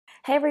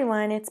Hey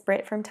everyone, it's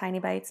Britt from Tiny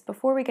Bites.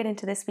 Before we get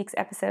into this week's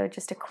episode,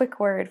 just a quick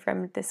word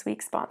from this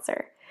week's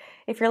sponsor.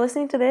 If you're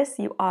listening to this,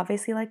 you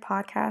obviously like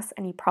podcasts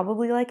and you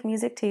probably like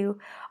music too.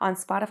 On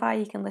Spotify,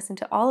 you can listen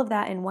to all of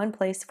that in one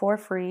place for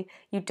free.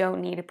 You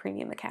don't need a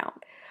premium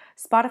account.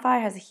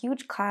 Spotify has a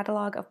huge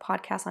catalog of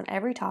podcasts on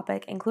every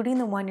topic, including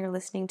the one you're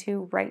listening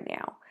to right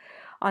now.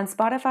 On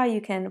Spotify,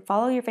 you can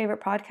follow your favorite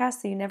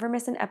podcast so you never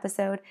miss an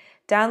episode,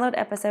 download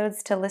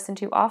episodes to listen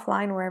to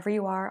offline wherever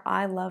you are.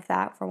 I love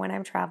that for when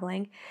I'm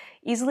traveling.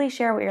 Easily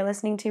share what you're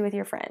listening to with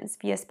your friends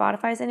via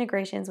Spotify's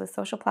integrations with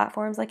social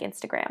platforms like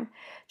Instagram.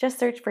 Just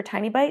search for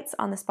Tiny Bites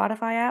on the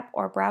Spotify app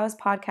or browse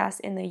podcasts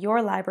in the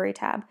Your Library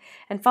tab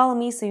and follow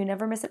me so you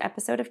never miss an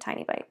episode of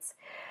Tiny Bites.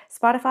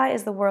 Spotify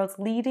is the world's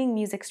leading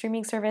music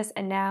streaming service,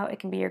 and now it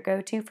can be your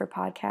go-to for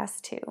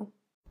podcasts too.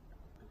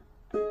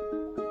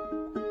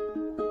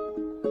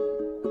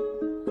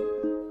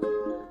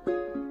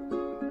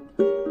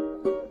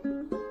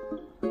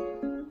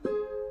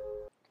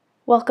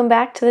 Welcome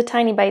back to the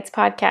Tiny Bites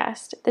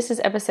podcast. This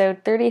is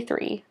episode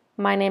 33.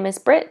 My name is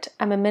Britt.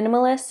 I'm a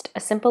minimalist,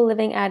 a simple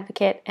living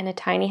advocate, and a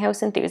tiny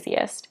house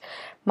enthusiast.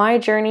 My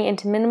journey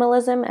into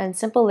minimalism and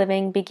simple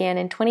living began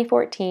in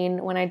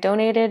 2014 when I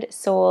donated,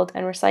 sold,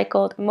 and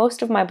recycled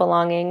most of my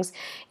belongings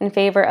in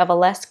favor of a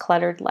less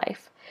cluttered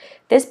life.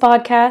 This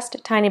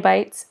podcast, Tiny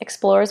Bites,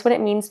 explores what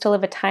it means to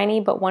live a tiny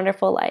but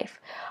wonderful life.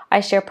 I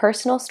share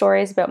personal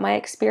stories about my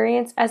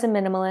experience as a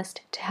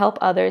minimalist to help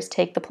others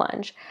take the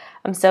plunge.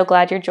 I'm so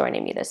glad you're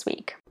joining me this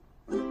week.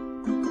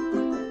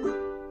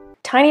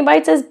 Tiny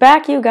Bites is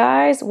back, you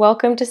guys.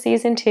 Welcome to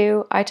season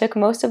 2. I took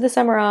most of the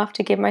summer off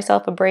to give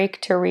myself a break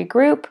to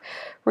regroup,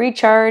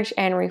 recharge,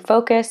 and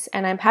refocus,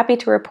 and I'm happy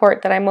to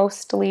report that I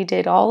mostly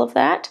did all of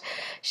that.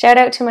 Shout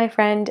out to my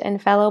friend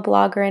and fellow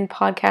blogger and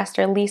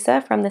podcaster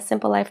Lisa from the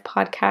Simple Life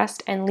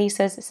podcast and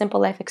Lisa's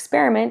Simple Life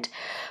Experiment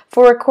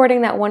for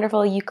recording that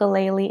wonderful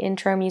ukulele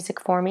intro music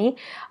for me.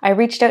 I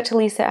reached out to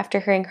Lisa after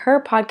hearing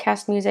her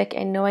podcast music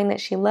and knowing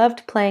that she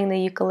loved playing the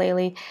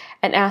ukulele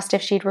and asked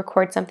if she'd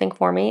record something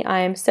for me. I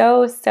am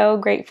so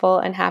grateful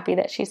and happy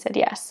that she said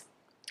yes.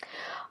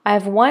 I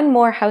have one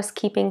more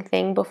housekeeping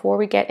thing before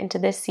we get into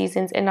this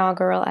season's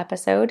inaugural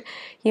episode.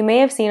 You may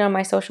have seen on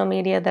my social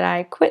media that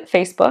I quit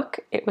Facebook.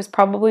 It was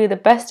probably the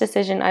best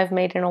decision I've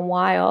made in a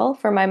while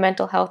for my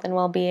mental health and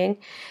well-being.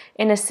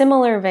 In a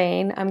similar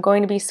vein, I'm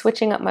going to be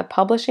switching up my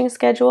publishing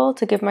schedule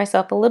to give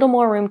myself a little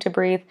more room to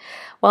breathe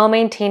while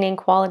maintaining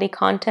quality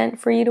content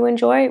for you to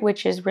enjoy,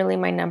 which is really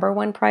my number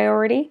one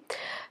priority.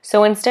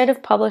 So instead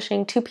of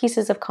publishing 2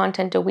 pieces of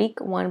content a week,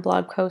 1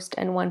 blog post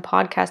and 1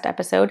 podcast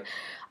episode,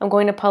 I'm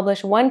going to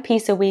publish 1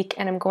 piece a week,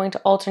 and I'm going to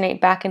alternate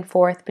back and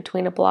forth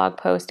between a blog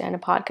post and a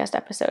podcast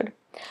episode.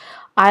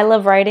 I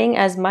love writing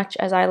as much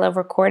as I love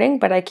recording,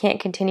 but I can't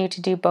continue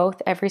to do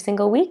both every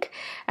single week.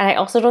 And I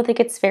also don't think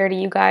it's fair to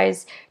you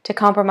guys to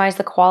compromise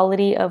the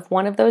quality of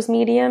one of those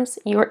mediums.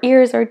 Your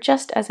ears are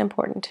just as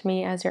important to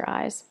me as your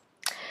eyes.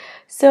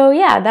 So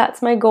yeah,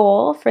 that's my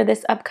goal for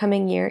this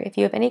upcoming year. If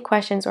you have any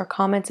questions or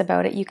comments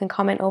about it, you can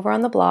comment over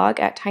on the blog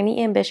at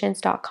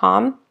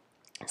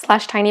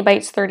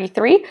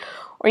tinyambitions.com/tinybites33,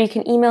 or you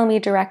can email me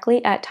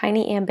directly at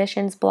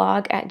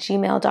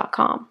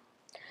tinyambitionsblog@gmail.com.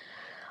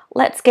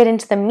 Let's get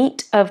into the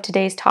meat of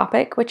today's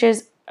topic, which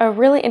is a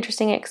really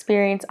interesting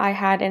experience I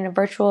had in a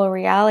virtual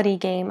reality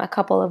game a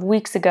couple of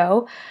weeks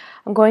ago.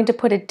 I'm going to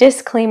put a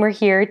disclaimer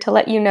here to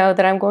let you know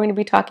that I'm going to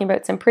be talking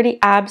about some pretty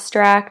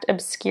abstract,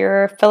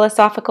 obscure,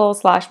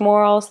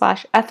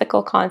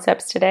 philosophical/moral/ethical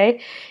concepts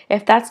today.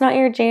 If that's not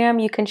your jam,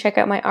 you can check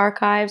out my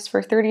archives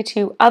for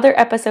 32 other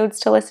episodes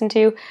to listen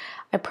to.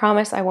 I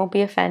promise I won't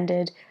be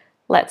offended.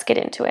 Let's get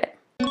into it.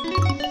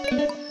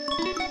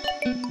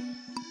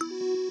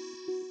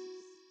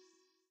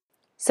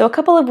 So a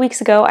couple of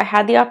weeks ago, I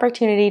had the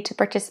opportunity to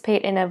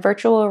participate in a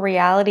virtual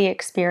reality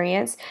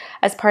experience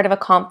as part of a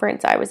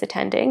conference I was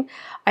attending.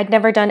 I'd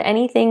never done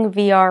anything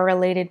VR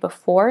related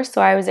before,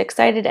 so I was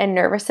excited and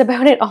nervous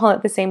about it all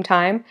at the same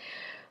time.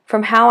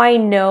 From how I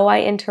know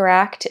I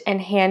interact and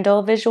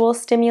handle visual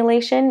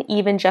stimulation,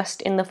 even just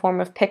in the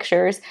form of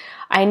pictures,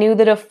 I knew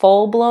that a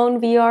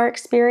full-blown VR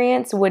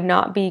experience would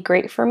not be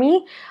great for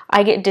me.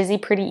 I get dizzy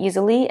pretty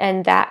easily,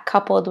 and that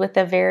coupled with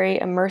a very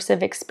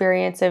immersive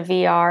experience of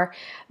VR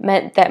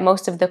meant that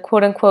most of the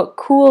quote-unquote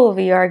cool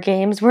VR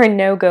games were a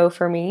no-go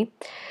for me.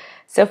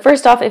 So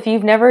first off, if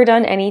you've never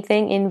done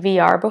anything in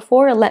VR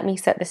before, let me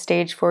set the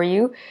stage for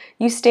you.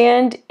 You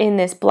stand in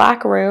this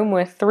black room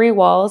with 3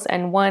 walls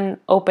and 1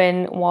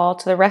 open wall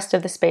to the rest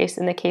of the space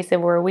in the case of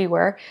where we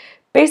were.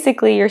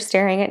 Basically, you're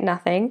staring at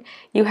nothing.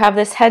 You have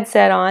this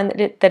headset on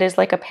that is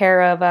like a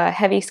pair of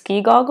heavy ski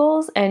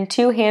goggles and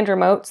 2 hand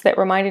remotes that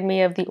reminded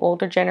me of the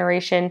older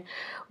generation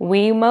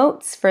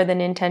Wiimotes for the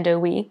Nintendo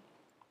Wii.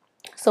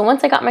 So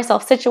once I got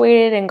myself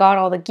situated and got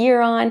all the gear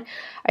on,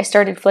 I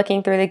started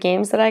flicking through the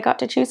games that I got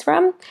to choose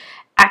from.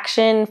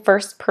 Action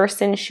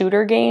first-person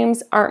shooter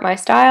games aren't my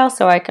style,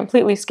 so I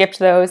completely skipped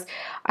those.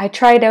 I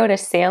tried out a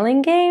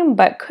sailing game,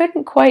 but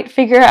couldn't quite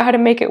figure out how to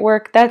make it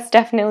work. That's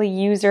definitely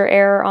user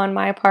error on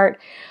my part.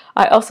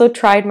 I also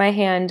tried my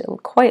hand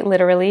quite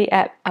literally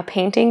at a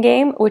painting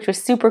game, which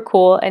was super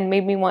cool and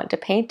made me want to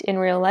paint in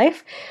real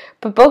life.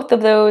 But both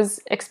of those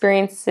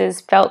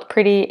experiences felt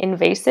pretty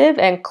invasive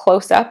and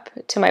close up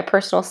to my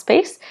personal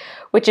space,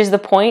 which is the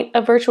point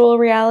of virtual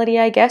reality,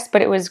 I guess,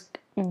 but it was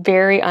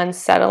very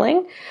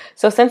unsettling.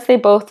 So since they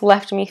both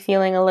left me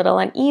feeling a little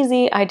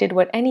uneasy, I did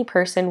what any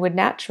person would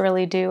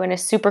naturally do in a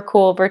super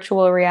cool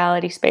virtual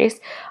reality space.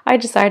 I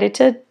decided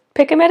to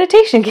pick a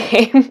meditation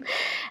game.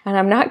 And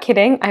I'm not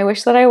kidding, I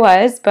wish that I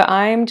was, but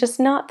I'm just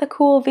not the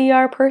cool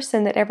VR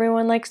person that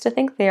everyone likes to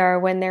think they are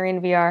when they're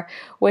in VR,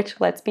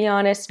 which, let's be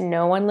honest,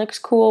 no one looks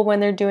cool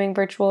when they're doing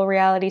virtual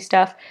reality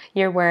stuff.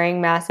 You're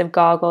wearing massive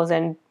goggles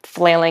and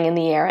flailing in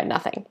the air at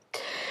nothing.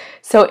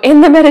 So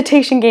in the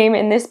meditation game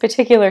in this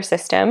particular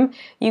system,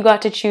 you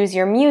got to choose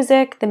your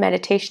music, the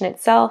meditation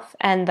itself,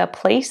 and the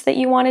place that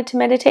you wanted to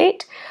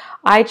meditate.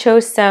 I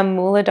chose some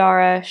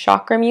Muladhara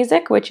chakra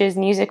music, which is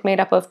music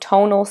made up of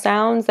tonal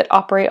sounds that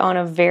operate on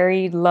a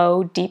very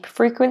low, deep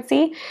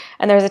frequency.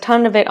 And there's a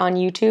ton of it on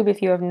YouTube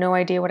if you have no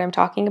idea what I'm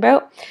talking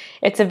about.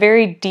 It's a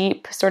very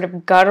deep, sort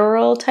of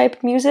guttural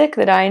type music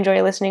that I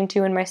enjoy listening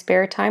to in my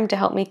spare time to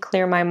help me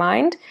clear my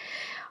mind.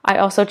 I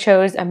also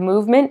chose a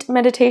movement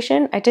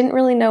meditation. I didn't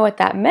really know what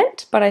that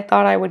meant, but I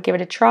thought I would give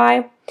it a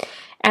try.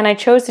 And I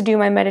chose to do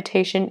my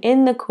meditation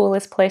in the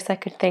coolest place I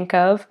could think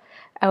of,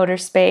 outer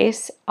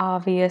space,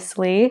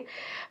 obviously.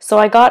 So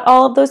I got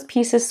all of those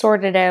pieces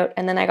sorted out,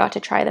 and then I got to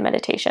try the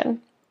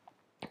meditation.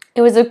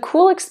 It was a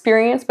cool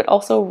experience, but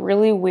also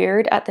really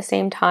weird at the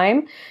same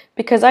time,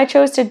 because I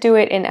chose to do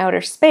it in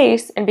outer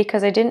space, and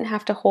because I didn't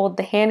have to hold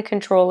the hand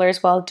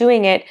controllers while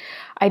doing it,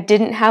 I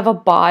didn't have a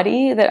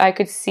body that I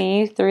could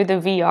see through the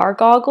VR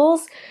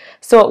goggles.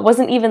 So it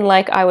wasn't even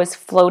like I was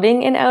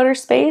floating in outer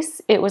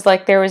space. It was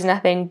like there was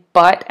nothing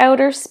but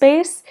outer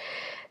space.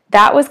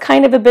 That was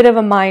kind of a bit of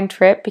a mind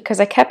trip because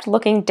I kept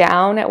looking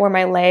down at where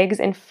my legs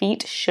and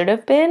feet should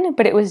have been,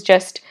 but it was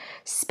just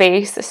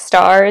space,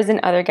 stars, and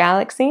other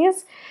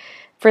galaxies.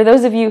 For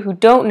those of you who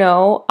don't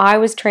know, I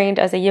was trained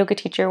as a yoga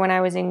teacher when I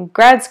was in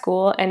grad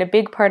school, and a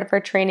big part of our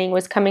training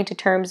was coming to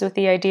terms with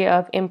the idea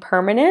of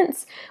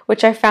impermanence,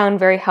 which I found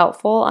very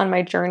helpful on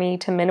my journey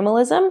to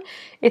minimalism.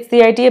 It's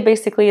the idea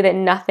basically that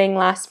nothing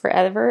lasts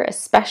forever,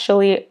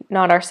 especially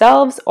not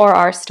ourselves or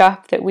our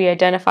stuff that we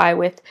identify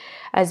with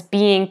as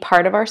being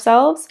part of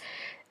ourselves.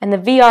 And the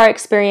VR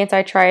experience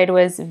I tried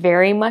was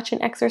very much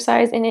an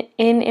exercise in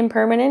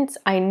impermanence.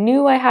 I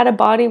knew I had a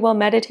body while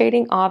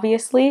meditating,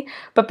 obviously,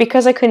 but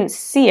because I couldn't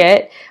see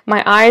it,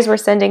 my eyes were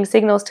sending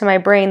signals to my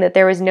brain that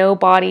there was no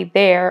body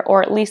there,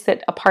 or at least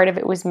that a part of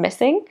it was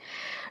missing.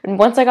 And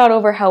once I got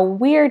over how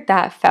weird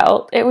that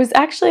felt, it was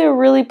actually a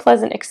really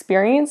pleasant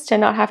experience to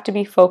not have to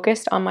be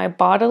focused on my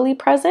bodily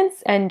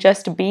presence and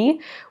just be,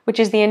 which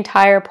is the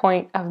entire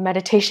point of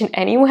meditation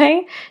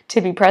anyway,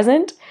 to be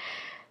present.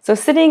 So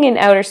sitting in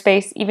outer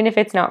space, even if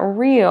it's not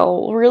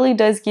real, really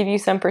does give you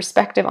some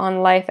perspective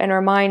on life and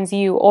reminds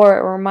you, or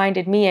it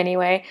reminded me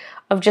anyway,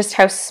 of just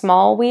how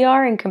small we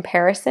are in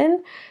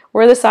comparison.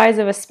 We're the size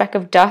of a speck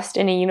of dust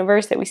in a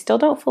universe that we still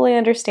don't fully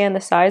understand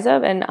the size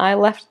of, and I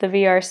left the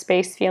VR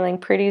space feeling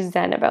pretty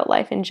zen about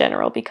life in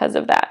general because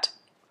of that.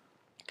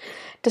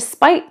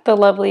 Despite the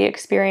lovely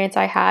experience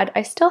I had,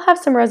 I still have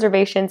some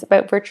reservations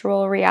about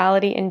virtual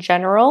reality in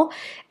general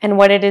and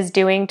what it is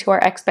doing to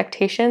our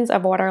expectations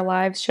of what our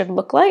lives should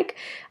look like.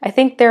 I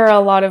think there are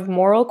a lot of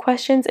moral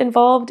questions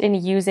involved in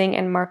using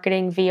and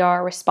marketing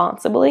VR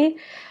responsibly.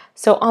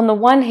 So on the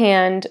one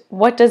hand,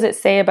 what does it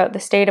say about the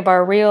state of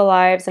our real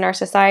lives and our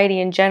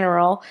society in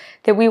general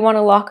that we want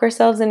to lock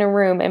ourselves in a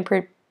room and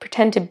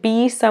pretend to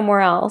be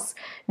somewhere else,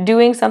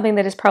 doing something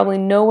that is probably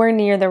nowhere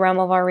near the realm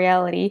of our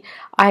reality,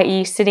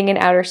 i.e. sitting in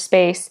outer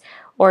space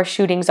or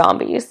shooting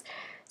zombies?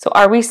 So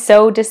are we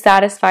so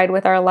dissatisfied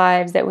with our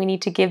lives that we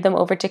need to give them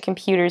over to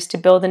computers to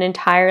build an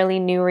entirely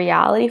new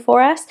reality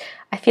for us?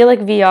 I feel like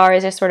VR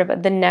is just sort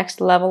of the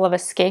next level of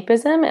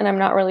escapism, and I'm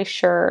not really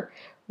sure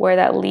where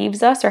that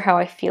leaves us or how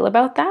I feel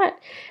about that.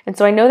 And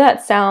so I know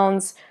that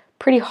sounds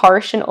pretty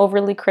harsh and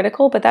overly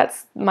critical, but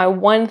that's my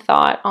one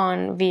thought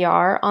on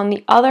VR. On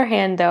the other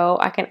hand, though,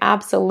 I can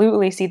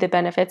absolutely see the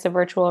benefits of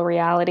virtual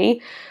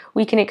reality.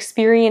 We can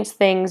experience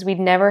things we'd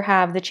never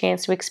have the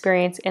chance to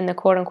experience in the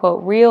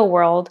quote-unquote real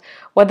world,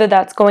 whether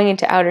that's going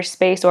into outer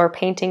space or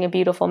painting a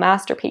beautiful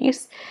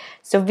masterpiece.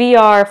 So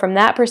VR, from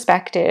that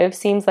perspective,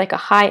 seems like a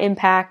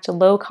high-impact,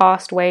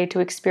 low-cost way to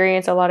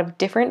experience a lot of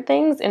different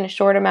things in a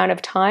short amount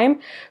of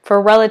time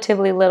for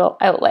relatively little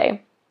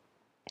outlay.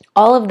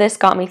 All of this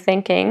got me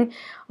thinking,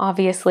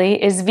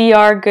 obviously, is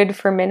VR good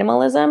for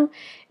minimalism?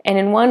 And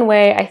in one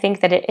way, I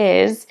think that it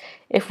is.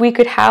 If we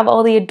could have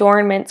all the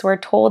adornments we're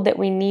told that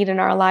we need in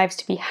our lives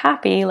to be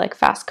happy, like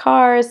fast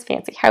cars,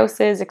 fancy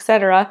houses,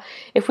 etc.,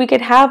 if we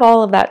could have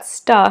all of that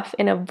stuff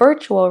in a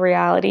virtual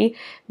reality,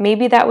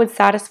 maybe that would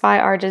satisfy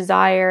our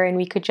desire and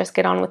we could just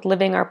get on with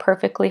living our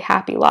perfectly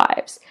happy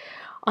lives.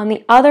 On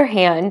the other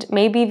hand,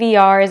 maybe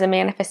VR is a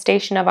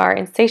manifestation of our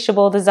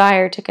insatiable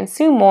desire to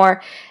consume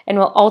more and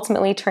will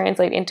ultimately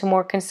translate into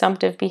more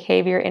consumptive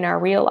behavior in our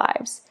real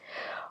lives.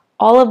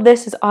 All of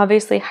this is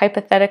obviously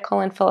hypothetical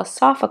and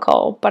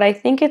philosophical, but I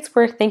think it's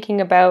worth thinking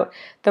about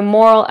the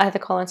moral,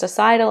 ethical, and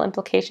societal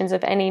implications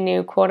of any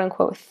new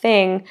quote-unquote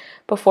thing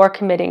before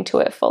committing to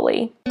it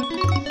fully.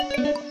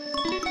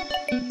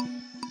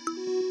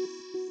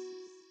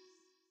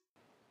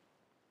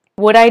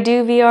 Would I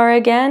do VR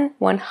again?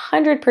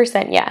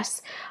 100%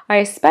 yes. I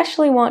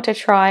especially want to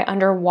try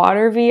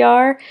underwater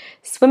VR.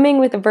 Swimming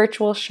with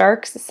virtual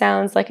sharks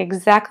sounds like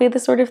exactly the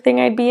sort of thing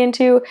I'd be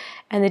into,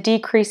 and the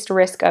decreased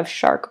risk of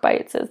shark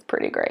bites is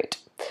pretty great.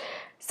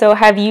 So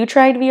have you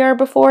tried VR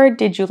before?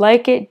 Did you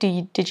like it?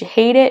 Did you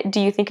hate it? Do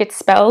you think it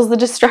spells the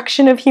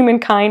destruction of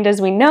humankind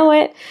as we know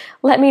it?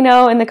 Let me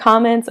know in the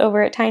comments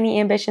over at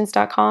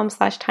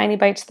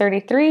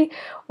tinyambitions.com/tinybites33,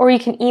 or you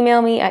can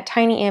email me at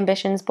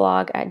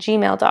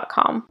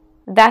tinyambitionsblog@gmail.com.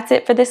 That's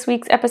it for this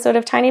week's episode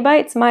of Tiny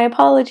Bites. My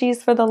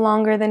apologies for the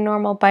longer than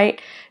normal bite.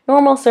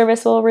 Normal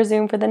service will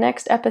resume for the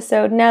next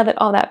episode now that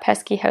all that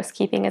pesky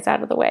housekeeping is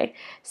out of the way.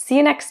 See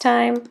you next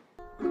time.